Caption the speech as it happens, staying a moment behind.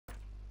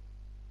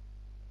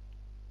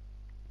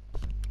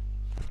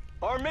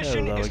Our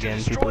mission Hello is to again,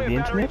 people destroy of the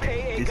battery internet.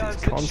 AA This guns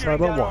is that's shooting down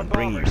Concyber our 1,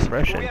 bringing you bombers.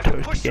 fresh We and have to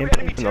toasty push through gameplay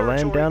enemy from the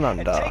land down territory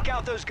and under. take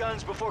out those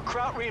guns before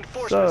Kraut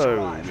reinforcements So,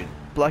 arrive. with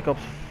Black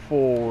Ops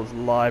 4's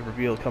live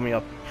reveal coming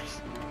up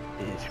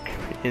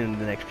in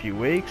the next few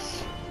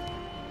weeks,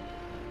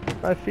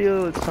 I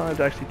feel it's time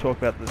to actually talk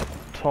about the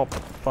top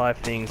 5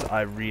 things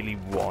I really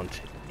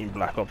want in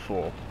Black Ops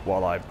 4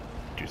 while I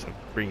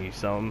bring you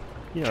some,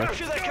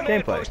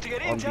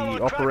 gameplay on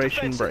the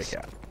Operation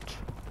Breakout.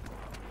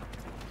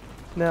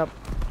 Now,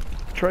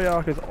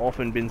 Treyarch has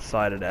often been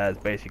cited as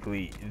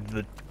basically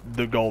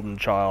the golden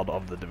child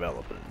of the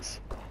developers.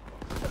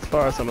 As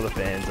far as some of the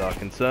fans are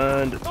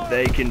concerned,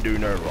 they can do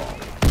no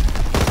wrong.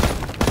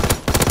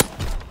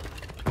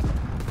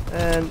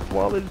 And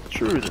while it is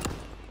true that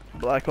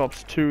Black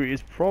Ops 2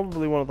 is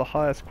probably one of the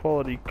highest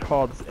quality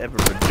CODs ever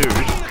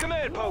produced,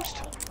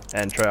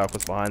 and Treyarch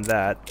was behind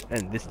that,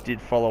 and this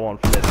did follow on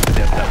from their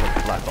success that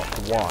was Black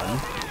Ops 1.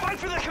 Fight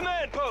for the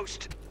command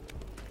post!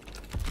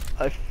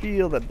 I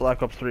feel that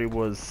Black Ops 3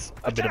 was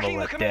a bit of a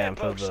letdown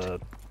for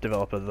the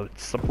developer. The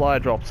supply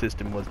drop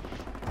system was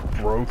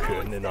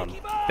broken and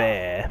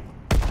unfair.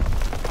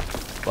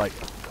 Like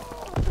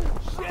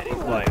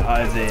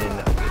as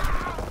in,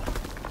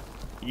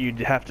 you'd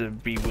have to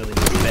be willing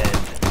to spend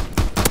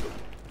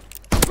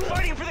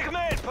Fighting for the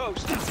command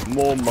post!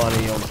 more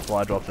money on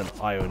supply drops than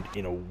I owned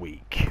in a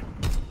week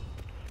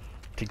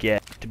to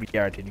be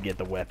guaranteed to get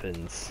the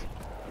weapons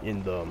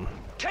in them.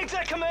 Take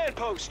that command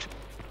post!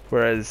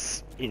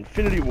 Whereas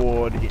Infinity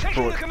Ward, it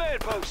brought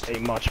a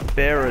much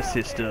fairer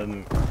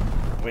system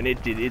when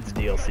it did its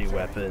DLC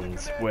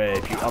weapons, where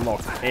if you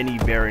unlock any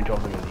variant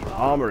of them in the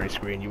armory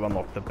screen, you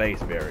unlock the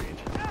base variant,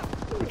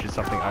 which is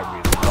something I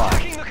really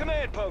like.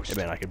 I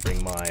mean, I could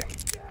bring my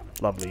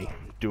lovely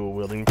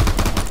dual-wielding,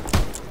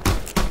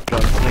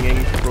 gun-slinging,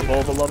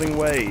 revolver-loving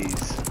ways.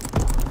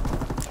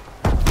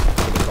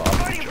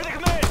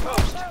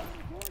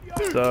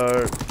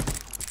 So,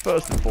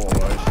 first and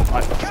foremost,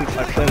 since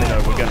I clearly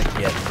know we're going to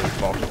get loot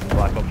boxes in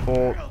Black Ops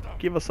 4,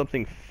 give us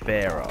something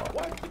fairer.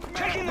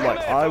 Like,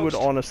 I would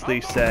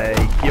honestly say,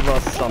 give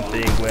us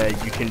something where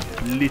you can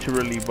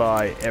literally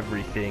buy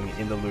everything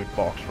in the loot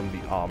box from the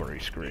armory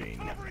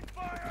screen.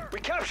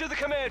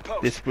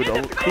 This would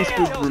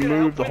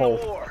remove the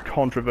whole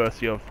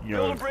controversy of,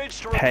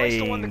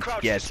 paying to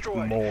get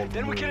more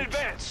loot,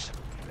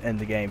 and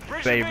the game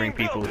favoring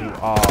people who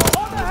are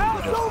willing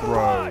to just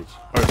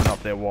open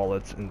up their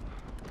wallets and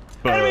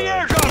burn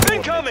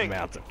enormous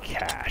amounts of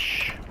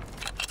cash.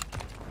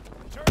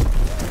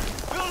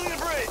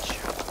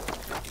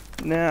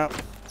 Now,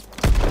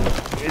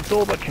 it's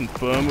all but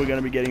confirmed we're going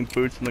to be getting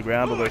boots on the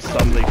ground, although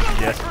some leaks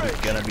suggest there's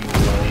going to be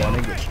wall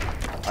running, which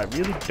I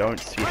really don't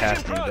see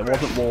happening. There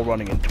wasn't wall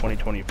running in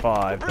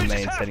 2025, the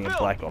main setting of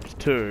Black Ops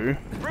 2.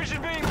 So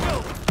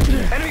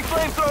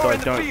I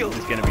don't think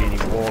there's going to be any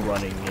wall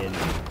running in,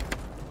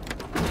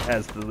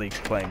 as the leaks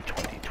claimed,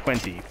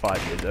 2020,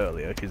 5 years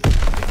earlier, because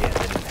again,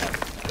 they didn't have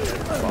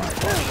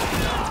 5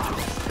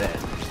 years then.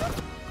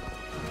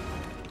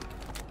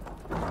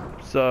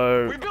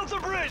 So,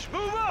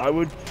 I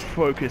would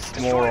focus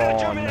more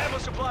on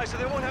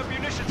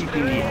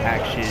keeping the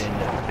action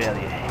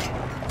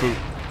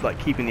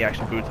keeping the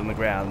action boots on the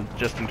ground,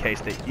 just in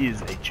case there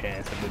is a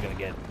chance that we're going to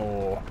get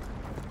more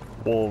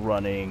wall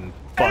running,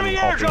 bunny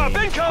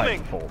hopping,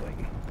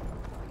 Titanfalling.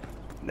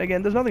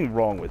 Again, there's nothing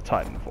wrong with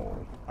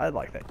Titanfall. I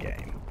like that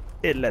game.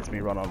 It lets me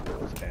run on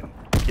walls and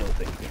kill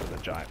things with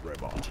a giant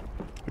robot,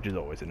 which is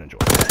always an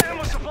enjoyment.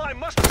 Ammo supply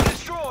must be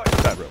destroyed.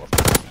 That robot's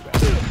not too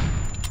bad.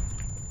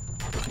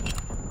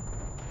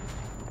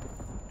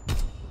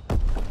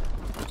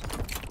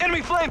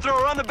 Enemy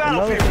flamethrower on the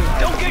battlefield.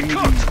 Don't get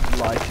cooked.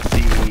 Like to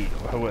see,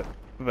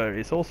 however,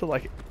 it's also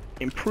like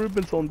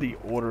improvements on the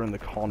order and the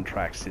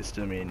contract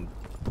system in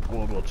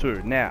World War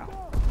II. Now,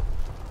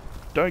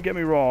 don't get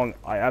me wrong,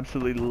 I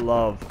absolutely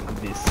love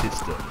this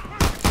system.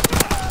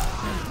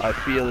 I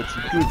feel it's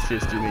a good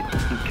system.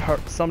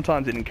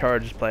 Sometimes it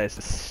encourages players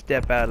to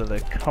step out of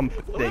their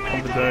comfort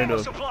zone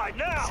of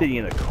sitting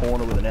in a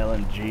corner with an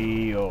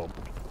LMG or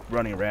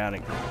running around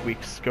and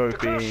quick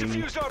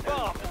scoping.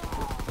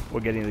 We're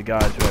getting the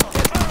guys who have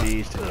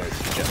SMGs to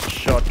switch out to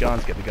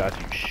shotguns, get the guys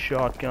who use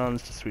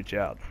shotguns to switch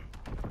out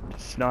to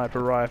sniper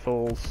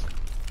rifles.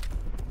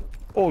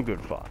 All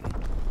good fun.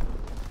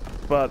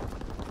 But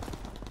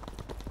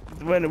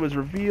when it was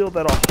revealed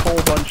that a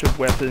whole bunch of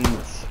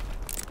weapons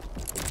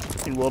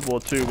in World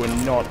War II were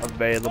not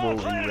available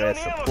in rare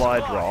supply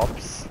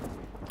drops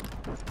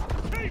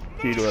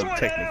due to a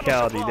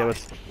technicality, there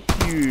was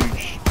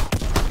huge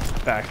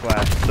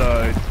backlash.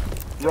 So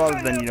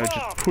rather than,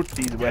 just put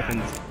these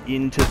weapons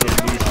into the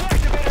list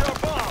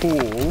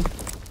pool,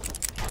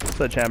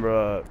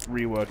 Sledgehammer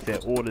reworked their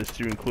orders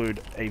to include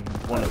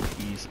one of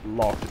these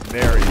locked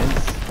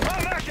variants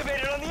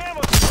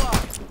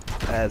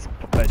as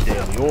a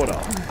daily order.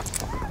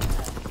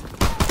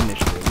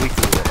 Initially a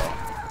weekly order.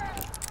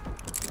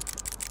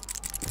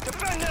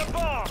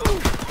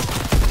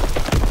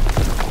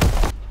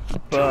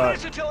 But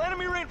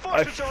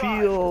I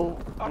feel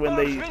when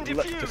they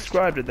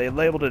described it, they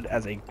labeled it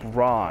as a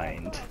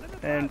grind.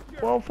 And,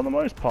 well, for the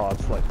most part,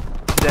 like,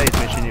 today's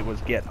mission, it was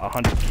get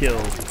 100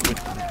 kills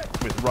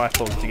with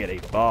rifles to get a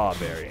bar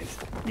variant.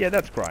 Yeah,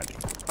 that's grinding.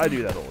 I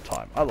do that all the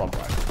time. I love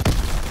rifles.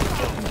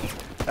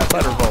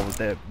 Outside of revolvers,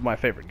 they're my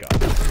favorite gun.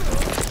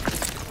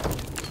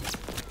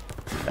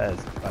 As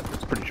I'm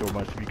pretty sure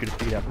most of you could have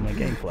figured out from my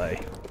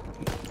gameplay.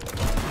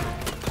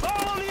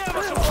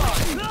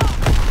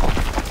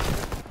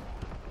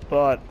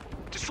 But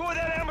destroy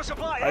that ammo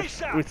supply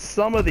ASAP. With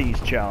some of these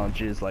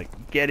challenges, like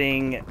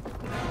getting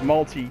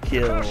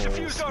multi-kills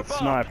with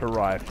sniper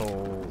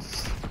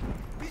rifles,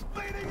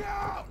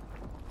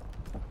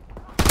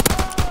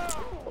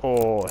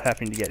 or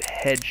having to get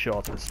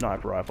headshots with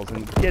sniper rifles,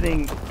 and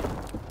getting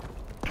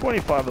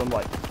 25 of them,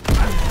 like,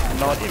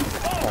 not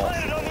impossible.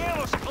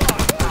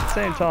 At the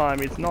same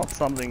time, it's not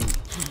something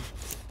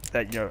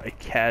that, you know, a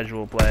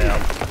casual player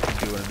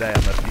can do in a day,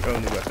 unless the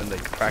only weapon they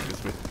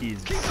practice with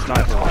is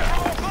sniper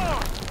rifles.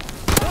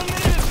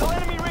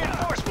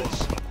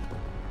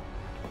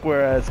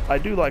 Whereas I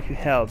do like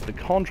how the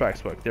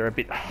contracts work. They're a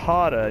bit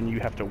harder, and you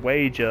have to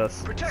wager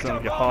some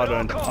of your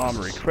hard-earned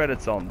armory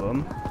credits on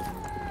them,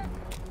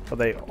 but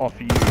they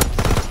offer you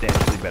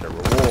substantially better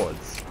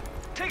rewards.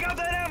 Take out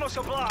that ammo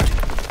supply.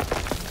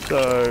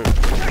 So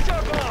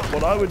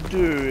what I would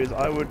do is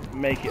I would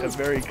make it a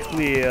very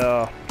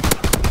clear,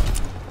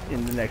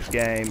 in the next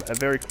game, a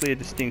very clear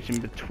distinction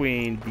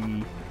between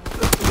the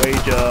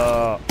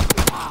wager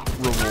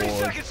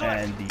rewards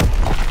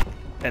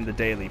and the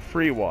daily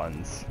free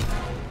ones.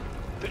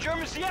 The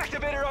Germans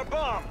deactivated our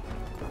bomb.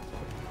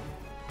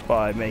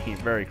 By making it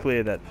very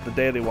clear that the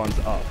daily ones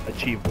are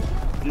achievable.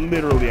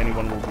 Literally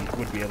anyone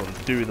would be able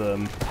to do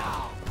them.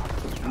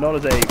 Not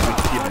as a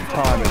given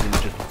time, as in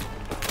just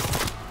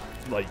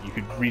like you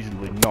could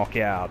reasonably knock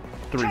out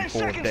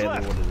 3-4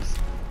 daily orders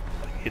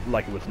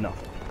like it was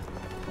nothing.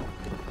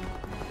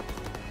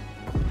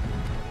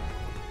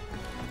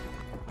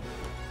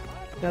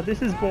 Now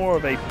this is more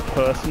of a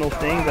personal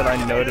thing that I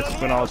noticed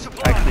when I was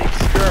actually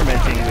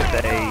experimenting with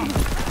a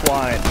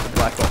client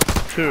Black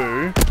Ops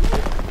 2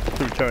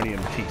 Plutonium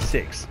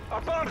T6.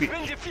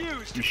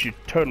 You should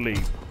totally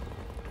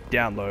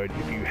download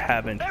if you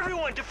haven't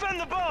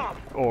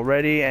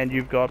already, and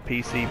you've got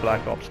PC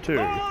Black Ops 2.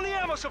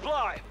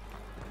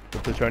 The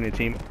Plutonium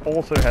team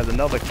also has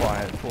another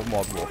client for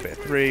Modern Warfare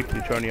 3,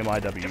 Plutonium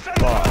IW5.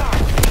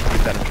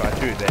 Give that a try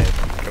too. They're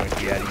going to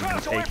be adding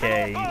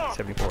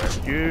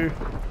AK-74SU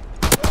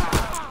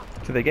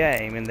to the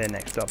game in their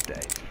next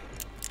update.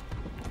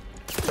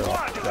 So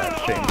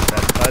that's shameless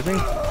advertising.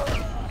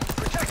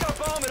 Protect our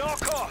bomb at all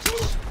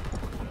costs.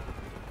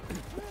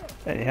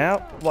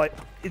 Anyhow, like,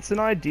 it's an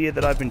idea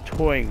that I've been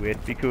toying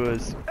with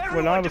because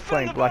when I was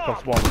playing Black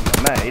Ops 1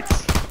 with my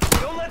mates,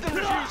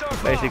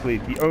 basically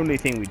the only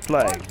thing we'd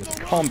play was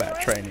combat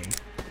training,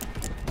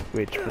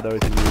 which for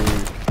those of you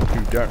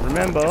who don't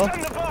remember,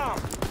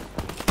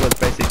 was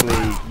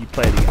basically you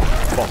played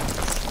against bots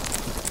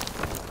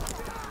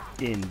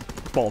in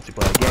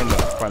multiplayer game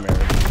modes,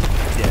 primarily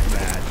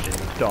deathmatch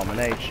and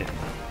domination.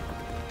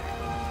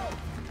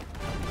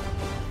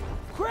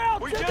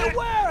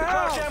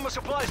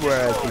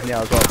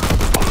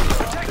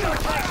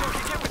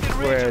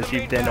 Whereas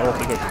you've then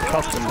also got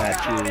custom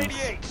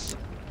matches,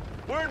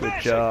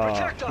 which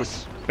are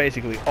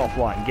basically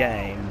offline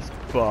games,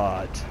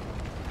 but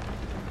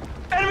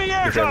enemy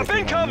airdrop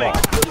incoming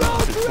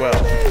as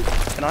well.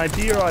 An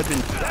idea I've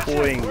been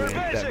toying with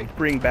that would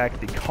bring back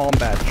the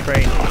combat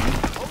training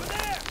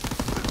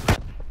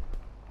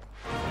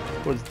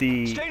was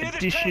the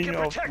addition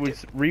of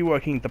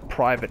reworking the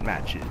private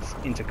matches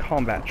into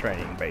combat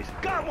training,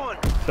 basically.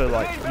 So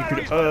like you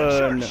could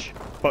earn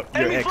your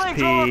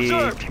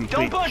XP,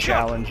 complete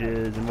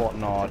challenges and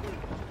whatnot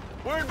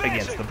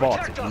against the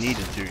bots if you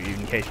needed to,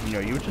 in case you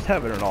were just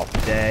having an off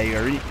day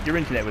or your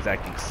internet was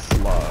acting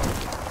slow.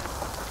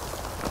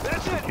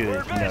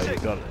 Because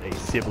you've got a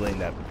sibling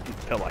that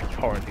felt like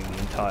torrenting the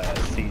entire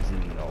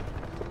season of,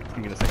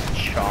 I'm gonna say,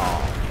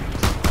 Charmed,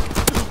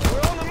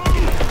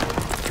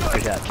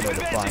 without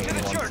notifying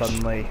anyone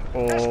suddenly,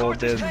 or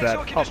there's that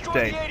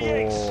update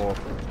for,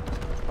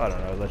 I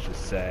don't know, let's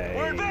just say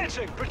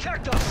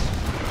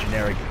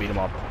generic beat 'em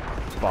up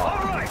boss.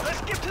 Alright,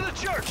 let's get to the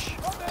church.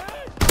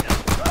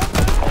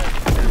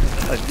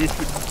 This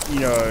would,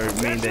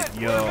 mean that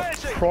your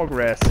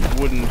progress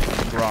wouldn't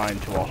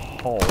grind to a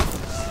halt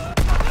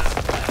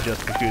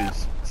just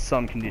because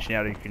some condition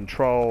out of your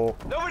control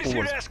or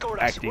was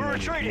acting on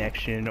your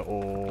connection,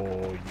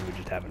 or you were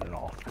just having an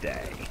off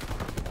day.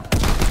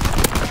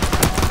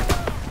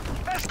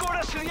 Escort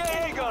us to the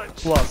AA guns.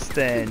 Plus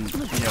then,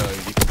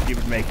 it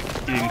would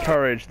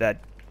encourage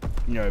that,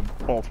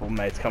 multiple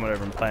mates coming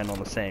over and playing on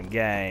the same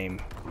game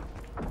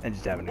and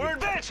just having a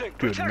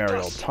good merry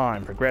old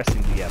time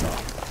progressing together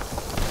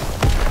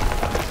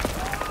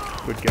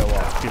would go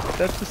off. Because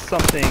that's just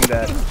something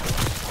that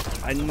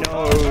I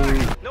know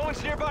no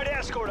one's nearby to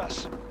escort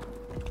us.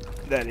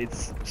 That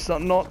it's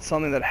not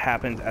something that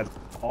happens as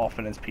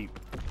often as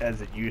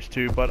it used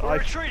to, but I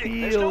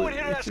feel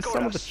it's just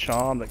some of the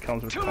charm that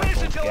comes with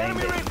console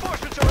gaming,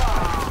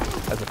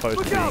 as opposed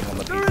to being on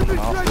the PC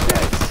Master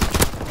Race.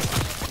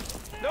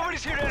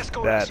 Nobody's here to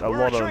escort us. that a We're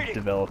lot of retreating.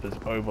 developers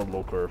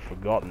overlook or have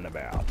forgotten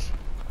about.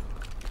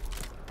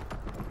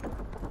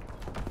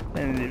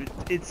 And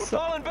it's We're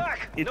falling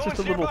back. it's No just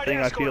a one's little nearby to thing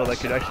I escort feel us. that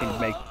could actually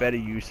make better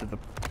use of the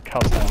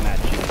custom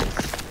matches.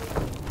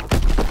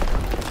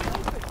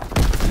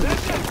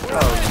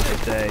 Rather than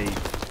just a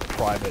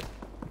private,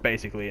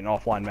 basically an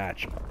offline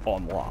match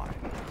online.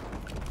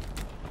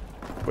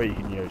 Where you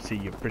can, you know, see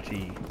your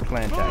pretty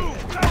clan tag.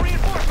 Move! Our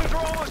reinforcements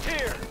are almost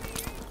here.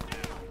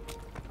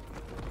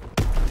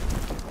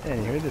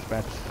 Anywho, this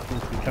match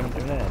seems to be coming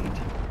to an end.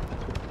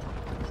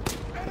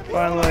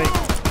 Finally,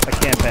 a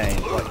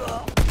campaign. Like,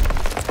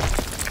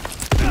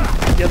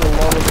 you get a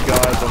lot of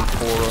guys on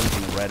forums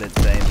and Reddit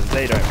saying that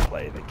they don't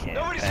play the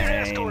Nobody's here to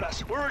escort campaign.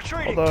 us. We're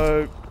retreating.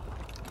 Although,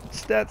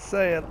 stats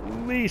say at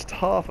least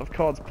half of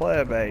COD's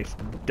player base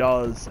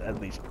does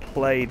at least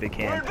play the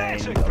campaign,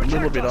 advancing. a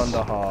little Protect bit us.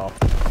 under half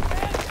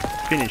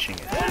finishing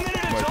it Heading in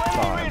most of the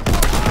until time.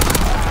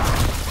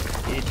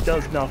 reinforcements. It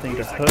does nothing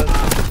to hurt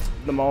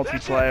the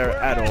multiplayer We're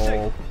at advancing.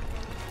 all,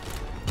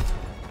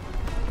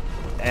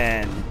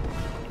 and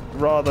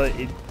rather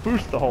it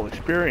boosts the whole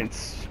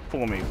experience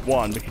for me.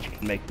 One, because you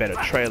can make better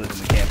trailers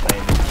in the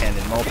campaign than you can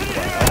in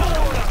multiplayer,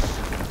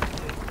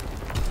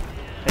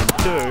 and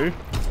two,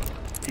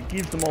 it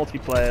gives the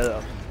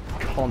multiplayer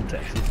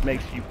context. It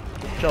makes you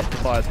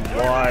justify as to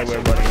why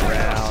we're running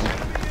around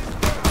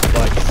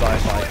like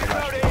sci-fi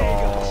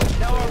Kalashnikov,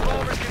 Now our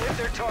bombers can hit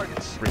their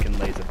targets. freaking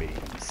laser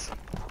beams.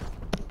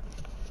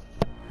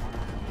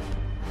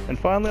 And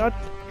finally, I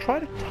try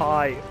to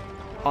tie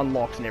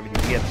unlocks and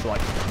everything together, so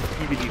like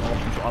give you the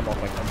option to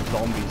unlock like a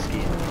zombie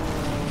skin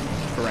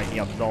for ranking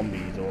up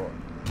zombies, or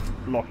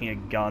locking a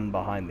gun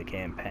behind the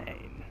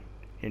campaign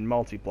in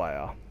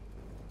multiplayer.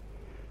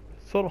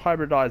 Sort of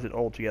hybridize it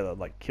all together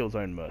like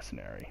Killzone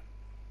Mercenary.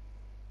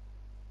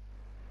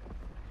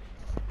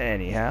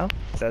 Anyhow,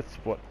 that's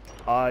what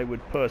I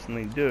would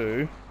personally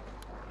do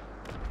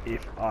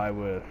if I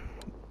were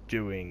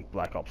doing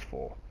Black Ops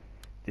 4.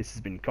 This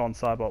has been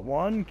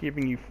ConScybot1,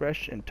 giving you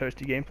fresh and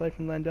toasty gameplay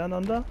from Land Down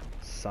Under,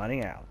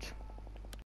 signing out.